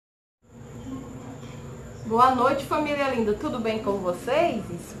Boa noite, família linda, tudo bem com vocês?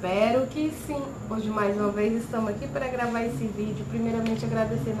 Espero que sim. Hoje mais uma vez estamos aqui para gravar esse vídeo. Primeiramente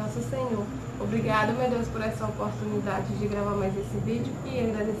agradecer nosso Senhor. Obrigado, meu Deus, por essa oportunidade de gravar mais esse vídeo e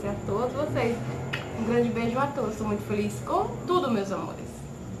agradecer a todos vocês. Um grande beijo a todos, estou muito feliz com tudo, meus amores.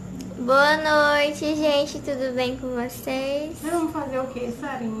 Boa noite, gente, tudo bem com vocês? Vamos fazer o que,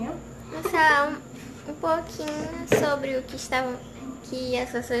 Sarinha? Falar um pouquinho sobre o que as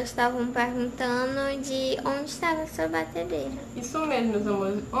pessoas estavam perguntando de onde estava a sua batedeira. Isso mesmo, meus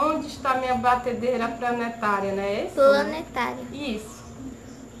amores. Onde está minha batedeira planetária, né? Esse? Planetária. Isso.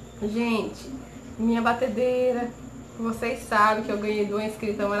 Gente, minha batedeira, vocês sabem que eu ganhei de uma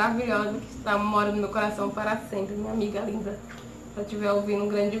inscrita maravilhosa que está morando no meu coração para sempre, minha amiga linda. Se eu estiver ouvindo, um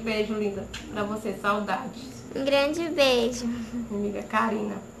grande beijo, linda, pra você, saudades. Um grande beijo. Minha amiga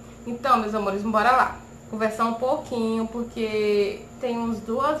Karina. Então, meus amores, bora lá conversar um pouquinho, porque tem uns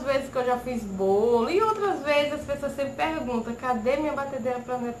 2 vezes que eu já fiz bolo e outras vezes as pessoas sempre perguntam, cadê minha batedeira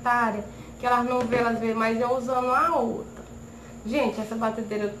planetária? Que elas não vê, elas vê, mas eu usando a outra. Gente, essa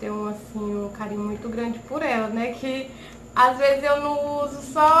batedeira eu tenho assim, um carinho muito grande por ela, né? Que às vezes eu não uso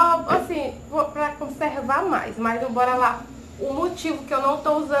só assim, pra conservar mais, mas bora lá. O motivo que eu não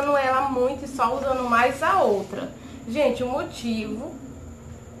tô usando ela muito e só usando mais a outra. Gente, o motivo...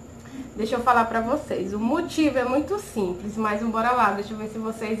 Deixa eu falar pra vocês. O motivo é muito simples, mas bora lá, deixa eu ver se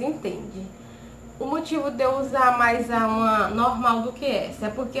vocês entendem. O motivo de eu usar mais a uma normal do que essa é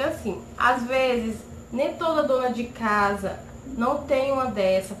porque assim, às vezes, nem toda dona de casa não tem uma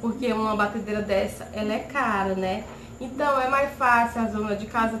dessa, porque uma batedeira dessa, ela é cara, né? Então é mais fácil a dona de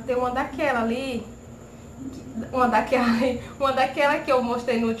casa ter uma daquela ali, uma daquela que eu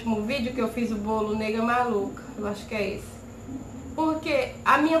mostrei no último vídeo, que eu fiz o bolo nega maluca, eu acho que é esse. Porque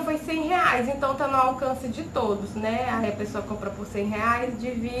a minha foi R$100, então tá no alcance de todos, né? Aí a pessoa compra por R$100,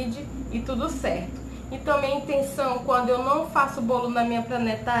 divide e tudo certo. Então minha intenção, quando eu não faço bolo na minha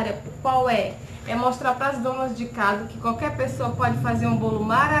planetária, qual é? É mostrar para as donas de casa que qualquer pessoa pode fazer um bolo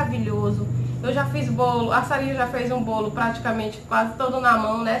maravilhoso. Eu já fiz bolo, a Sarinha já fez um bolo praticamente quase todo na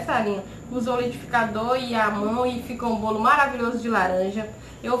mão, né, Sarinha? Usou o liquidificador e a mão e ficou um bolo maravilhoso de laranja.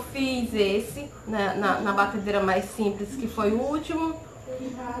 Eu fiz esse na batedeira mais simples, que foi o último.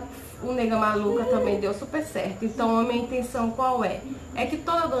 O nega maluca também deu super certo. Então a minha intenção qual é? É que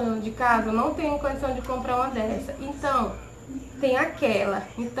toda dona de casa não tem condição de comprar uma dessa. Então, tem aquela.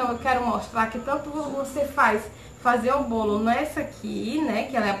 Então eu quero mostrar que tanto você fazer o bolo nessa aqui, né?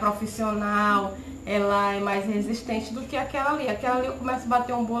 Que ela é profissional, ela é mais resistente do que aquela ali. Aquela ali eu começo a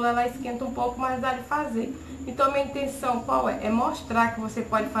bater um bolo, ela esquenta um pouco, mas dá de fazer. Então minha intenção qual é? É mostrar que você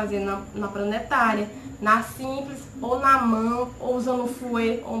pode fazer na planetária, na simples, ou na mão, ou usando um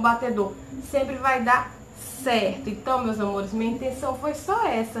fouet ou um batedor. Sempre vai dar certo. Então, meus amores, minha intenção foi só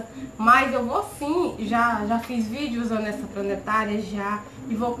essa. Mas eu vou sim, já fiz vídeo usando essa planetária já,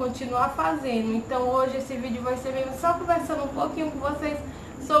 e vou continuar fazendo. Então hoje esse vídeo vai ser mesmo só conversando um pouquinho com vocês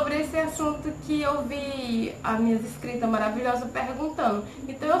sobre esse assunto que eu vi as minhas inscritas maravilhosas perguntando.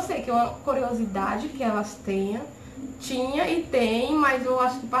 Então eu sei que é uma curiosidade que elas tinha e tem, mas eu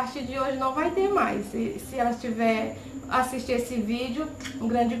acho que a partir de hoje não vai ter mais. Se elas tiverem assistir esse vídeo, um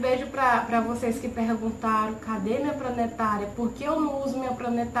grande beijo pra vocês que perguntaram, cadê minha planetária? Por que eu não uso minha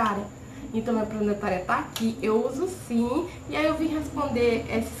planetária? Então minha planetária tá aqui, eu uso sim. E aí eu vim responder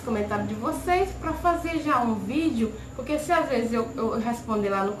esses comentários de vocês pra fazer já um vídeo, porque se às vezes eu responder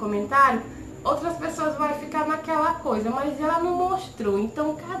lá no comentário, outras pessoas vão ficar naquela coisa, mas ela não mostrou,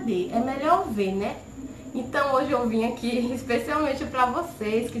 então cadê? É melhor ver, né? Então hoje eu vim aqui especialmente pra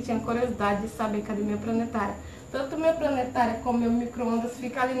vocês que tinham curiosidade de saber cadê minha planetária. Tanto minha planetária como meu micro-ondas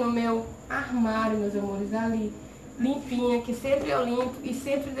fica ali no meu armário, meus amores, ali, limpinha, que sempre eu limpo e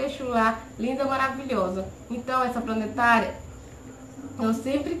sempre deixo lá, linda, maravilhosa. Então essa planetária, eu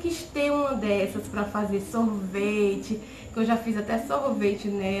sempre quis ter uma dessas para fazer sorvete, que eu já fiz até sorvete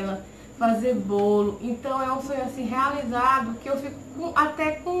nela, fazer bolo. Então é um sonho assim realizado, que eu fico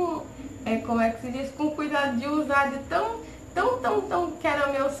até com, como é que se diz, com cuidado de usar, de tão que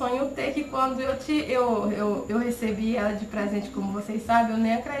era meu sonho ter, que quando eu recebi ela de presente, como vocês sabem, eu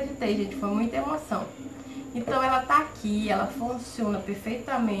nem acreditei, gente, foi muita emoção. Então ela tá aqui, ela funciona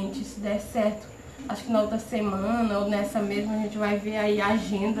perfeitamente. Se der certo, acho que na outra semana ou nessa mesma a gente vai ver aí a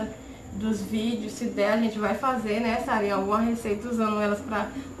agenda dos vídeos. Se der, a gente vai fazer, né, Sarinha, alguma receita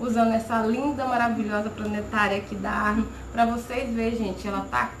usando essa linda, maravilhosa planetária aqui da Arno, pra vocês verem, gente. Ela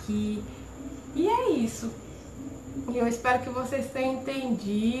tá aqui. E é isso. E eu espero que vocês tenham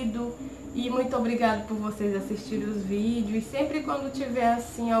entendido. E muito obrigada por vocês assistirem os vídeos. E sempre quando tiver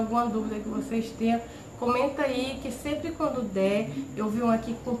assim alguma dúvida que vocês tenham, Comenta aí que sempre quando der, eu venho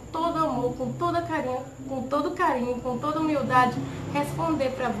aqui com todo amor, com todo carinho, com toda humildade,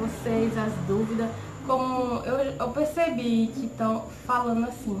 responder para vocês as dúvidas. Como eu percebi que estão falando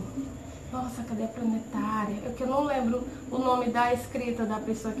assim, nossa, cadê a Planetária? Eu não lembro o nome da escrita da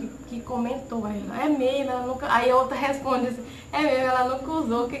pessoa que comentou. Ela, é mesmo, ela nunca... Aí a outra responde assim, é mesmo, ela nunca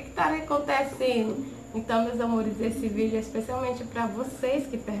usou, o que está acontecendo? Então, meus amores, esse vídeo é especialmente para vocês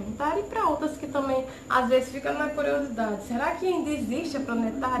que perguntaram e para outras que também, às vezes, ficam na curiosidade. Será que ainda existe a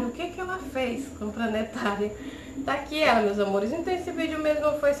Planetária? O que ela fez com a Planetária? Tá aqui ela, meus amores. Então, esse vídeo mesmo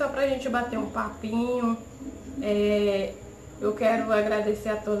foi só pra gente bater um papinho. Eu quero agradecer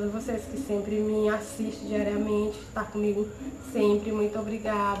a todos vocês que sempre me assistem diariamente, está comigo sempre. Muito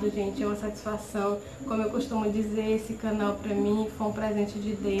obrigado, gente. É uma satisfação. Como eu costumo dizer, esse canal para mim foi um presente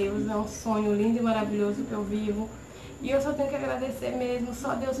de Deus. É um sonho lindo e maravilhoso que eu vivo. E eu só tenho que agradecer mesmo,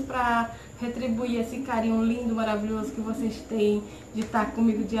 só Deus para retribuir esse carinho lindo, maravilhoso que vocês têm de estar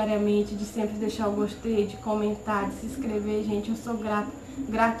comigo diariamente, de sempre deixar o gostei, de comentar, de se inscrever, gente. Eu sou grata,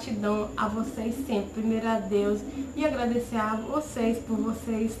 gratidão a vocês sempre, primeiro a Deus, e agradecer a vocês por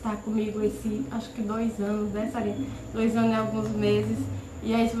vocês estar comigo esse, acho que 2 anos, né, Sarinha? 2 anos e alguns meses.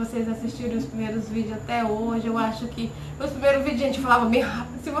 E aí, se vocês assistirem os primeiros vídeos até hoje, eu acho que nos primeiros vídeos a gente falava bem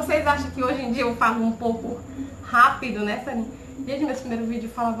rápido. Se vocês acham que hoje em dia eu falo um pouco rápido, né, Sarinha? Gente, meus primeiros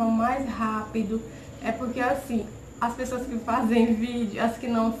vídeos falavam mais rápido. É porque, assim, as pessoas que fazem vídeo, as que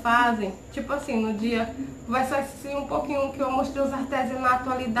não fazem, tipo assim, no dia, vai só assim um pouquinho que eu mostrei os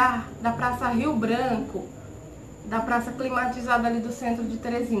artesanatos ali da Praça Rio Branco, da praça climatizada ali do centro de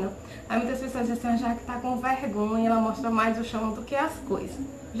Teresina. Aí muitas pessoas dizem assim, já que tá com vergonha, ela mostra mais o chão do que as coisas.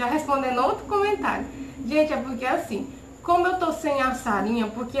 Já respondendo outro comentário. Gente, é porque assim, como eu tô sem a Sarinha,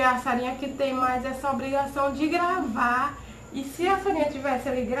 porque a Sarinha que tem mais essa obrigação de gravar, e se a Sarinha estivesse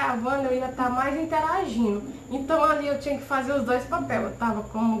ali gravando, eu ia estar mais interagindo. Então ali eu tinha que fazer os dois papéis. Eu tava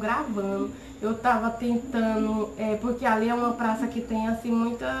como gravando, eu tava tentando, porque ali é uma praça que tem assim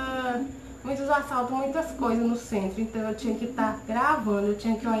muitos assaltos, muitas coisas no centro. Então eu tinha que estar gravando, eu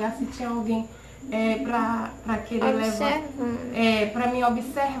tinha que olhar se tinha alguém pra querer levar, pra me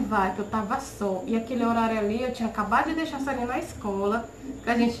observar, que eu tava só. E aquele horário ali, eu tinha acabado de deixar a Sarinha na escola, que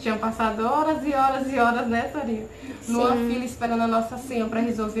a gente tinha passado horas e horas e horas, né, Sarinha? Numa fila esperando a nossa senha pra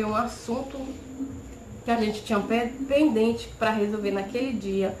resolver um assunto que a gente tinha pendente pra resolver naquele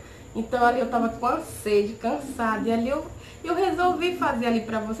dia. Então ali eu tava com a sede, cansada, e ali eu resolvi fazer ali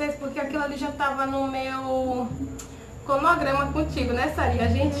pra vocês, porque aquilo ali já tava no meu cronograma contigo, né, Sarinha? A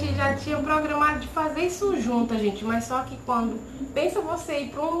gente já tinha programado de fazer isso junto, gente, mas só que quando pensa você ir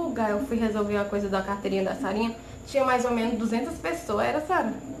pra um lugar, eu fui resolver a coisa da carteirinha da Sarinha, tinha mais ou menos 200 pessoas, era,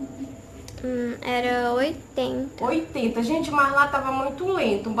 Sara? Era 80. 80, gente, mas lá tava muito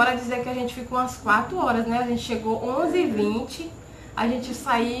lento. Bora dizer que a gente ficou umas 4 horas, né? A gente chegou 11h20, a gente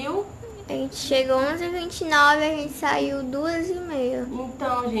saiu... A gente chegou 11h29, a gente saiu 2h30.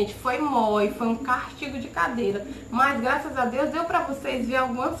 Então, gente, foi mole, foi um castigo de cadeira. Mas, graças a Deus, deu pra vocês ver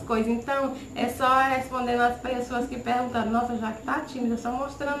algumas coisas. Então, é só respondendo as pessoas que perguntaram, nossa, já que tá tímida, só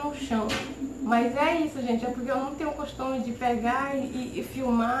mostrando o chão. Mas é isso, gente, é porque eu não tenho o costume de pegar e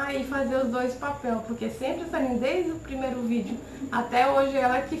filmar e fazer os dois papéis. Porque sempre, Sarinha, desde o primeiro vídeo até hoje,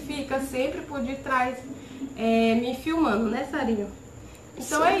 ela que fica sempre por detrás me filmando, né, Sarinha?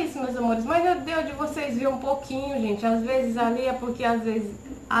 Então é isso, meus amores, mas deu de vocês ver um pouquinho, gente. Às vezes ali é porque às vezes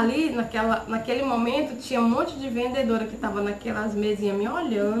ali naquele momento tinha um monte de vendedora que tava naquelas mesinhas me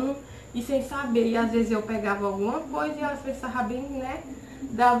olhando e sem saber. E às vezes eu pegava alguma coisa e elas pensavam bem, né?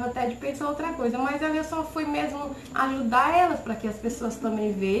 Dava até de pensar outra coisa. Mas ali eu só fui mesmo ajudar elas para que as pessoas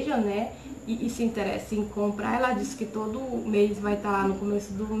também vejam, né? E se interessem em comprar. Ela disse que todo mês vai estar lá no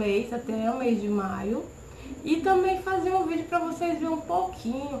começo do mês, até o mês de maio. E também fazer um vídeo para vocês verem um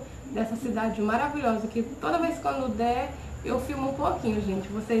pouquinho dessa cidade maravilhosa, que toda vez quando der, eu filmo um pouquinho, gente.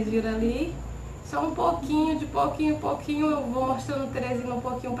 Vocês viram ali, só um pouquinho, de pouquinho em pouquinho, eu vou mostrando Teresina um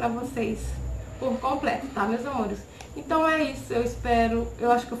pouquinho para vocês, por completo, tá, meus amores? Então é isso, eu espero,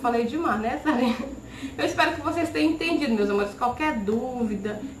 eu acho que eu falei demais, né, Sarinha? Eu espero que vocês tenham entendido, meus amores. Qualquer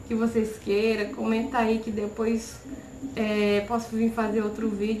dúvida que vocês queiram, comenta aí que depois posso vir fazer outro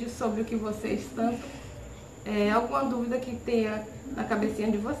vídeo sobre o que vocês tanto... alguma dúvida que tenha na cabecinha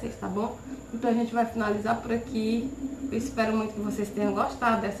de vocês, tá bom? Então a gente vai finalizar por aqui. Eu espero muito que vocês tenham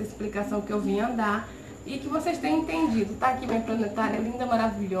gostado dessa explicação que eu vim dar e que vocês tenham entendido. Tá aqui minha planetária linda,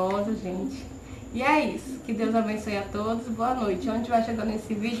 maravilhosa, gente. E é isso. Que Deus abençoe a todos. Boa noite. Onde vai chegando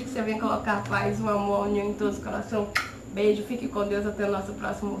nesse vídeo, que você vem colocar a paz, o amor, união em todos os corações. Beijo, fique com Deus até o nosso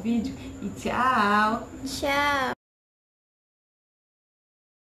próximo vídeo e tchau! Tchau!